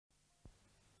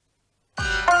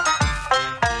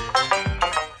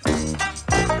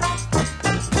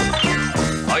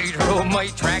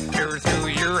white tractor through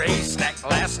your haystack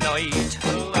last night.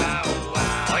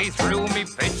 I threw me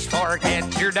pitchfork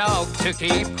at your dog to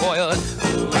keep quiet.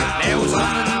 Now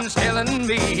something's telling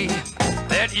me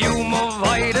that you're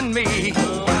avoiding me.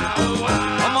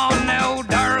 Come on now,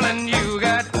 darling, you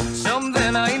got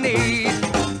something I need.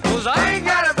 'Cause I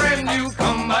got a brand new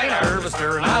combine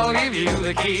harvester and I'll give you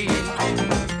the key.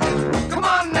 Come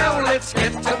on now, let's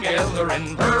get together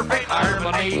in perfect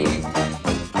harmony.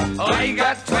 I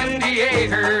got 20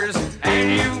 acres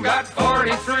and you got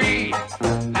 43.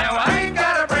 Now I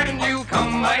got a brand new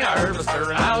combine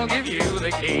harvester and I'll give you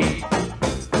the key.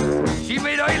 She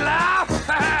made I laugh.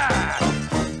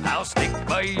 I'll stick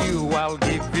by you, I'll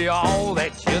give you all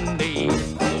that you need.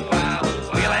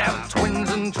 We'll have twins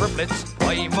and triplets,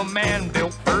 I'm a man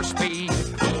built for speed.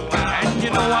 And you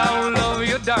know I'll love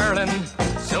you, darling,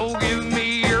 so give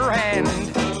me your hand.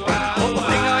 The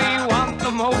thing I want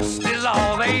the most is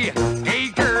all the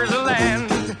acres of land.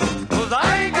 'Cause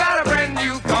I got a brand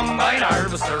new combine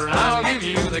harvester and I'll give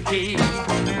you the key.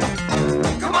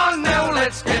 Come on now,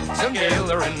 let's get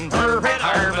together in perfect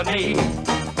harmony.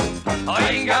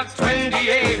 I got 20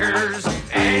 acres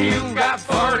and you got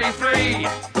 43.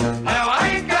 Now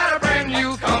I got a brand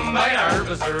new combine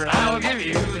harvester and I'll give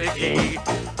you the key.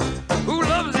 Who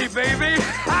loves you, baby?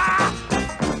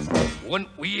 Weren't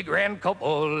we a grand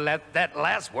couple at that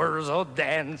last Wurzels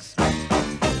dance?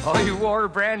 I wore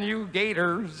brand new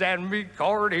gaiters and me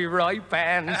corduroy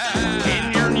pants.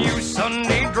 In your new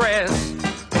Sunday dress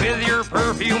with your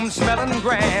perfume smelling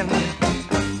grand.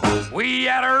 We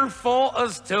had our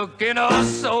photos took in a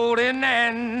sold in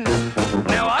end.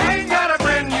 Now I got a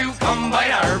brand new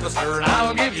combine harvester and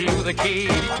I'll give you the key.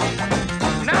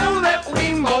 Now that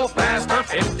we both past our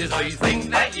 50s, I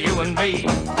think that you and me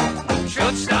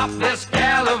should stop this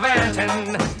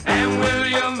gallivanting and will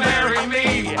you marry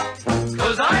me?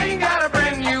 'Cause I got a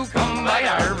brand new combine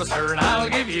harvester and I'll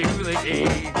give you the key.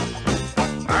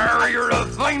 You're a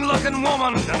fine looking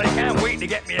woman and I can't wait to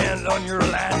get me hands on your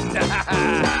land.